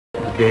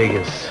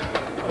Vegas.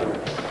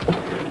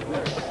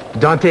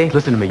 Dante,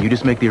 listen to me. You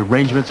just make the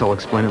arrangements. I'll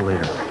explain it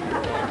later.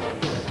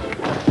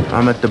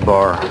 I'm at the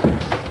bar.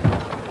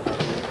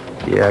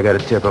 Yeah, I got a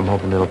tip. I'm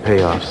hoping it'll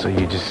pay off. So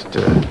you just,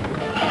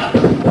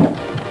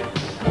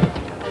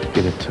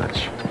 get in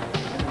touch.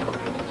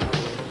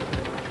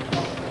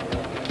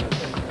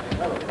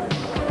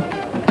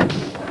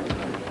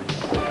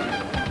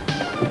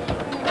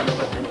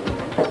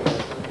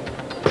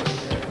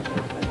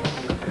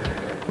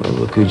 Well,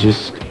 look who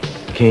just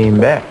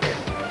came back.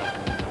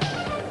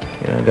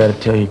 Yeah, I gotta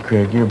tell you,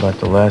 Craig, you're about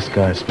the last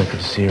guy I expected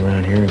to see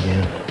around here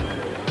again.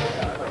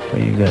 Well,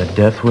 you got a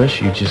death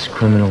wish, you just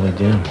criminally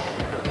dim.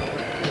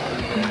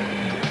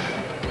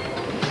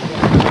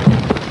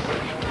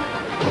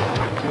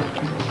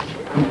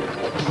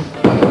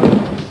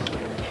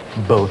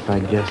 Both, I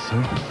guess,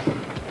 huh?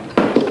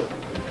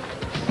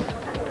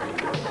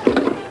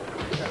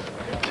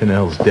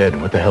 Tonell's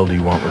dead. What the hell do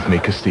you want with me,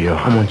 Castillo?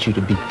 I want you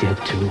to be dead,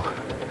 too.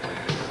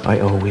 I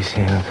always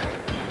have.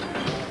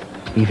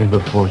 Even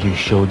before you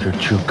showed your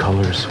true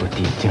colors with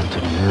the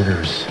attempted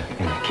murders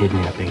and the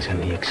kidnappings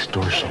and the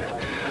extortion.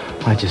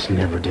 I just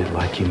never did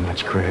like you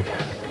much, Craig.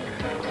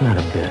 Not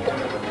a bit.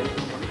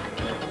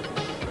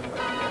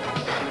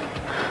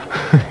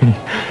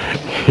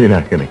 You're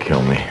not gonna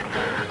kill me.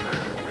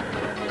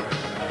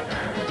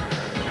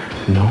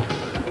 No?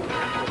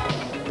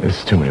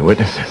 There's too many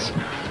witnesses.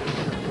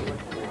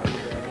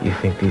 You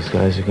think these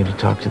guys are gonna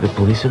talk to the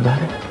police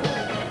about it?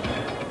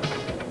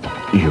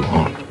 You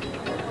won't.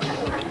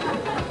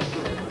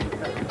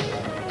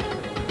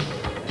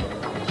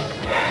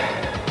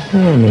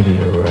 Yeah, maybe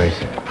you're right.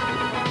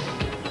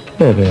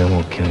 Maybe I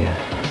won't kill you.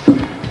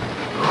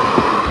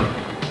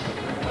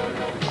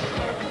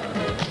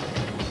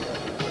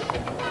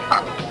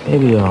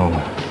 Maybe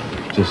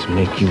I'll just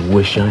make you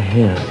wish I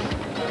had.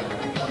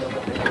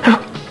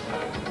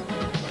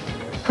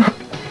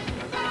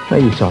 Now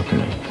you talk to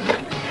me.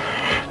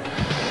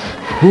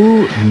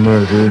 Who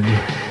murdered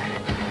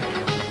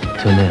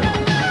Tonell?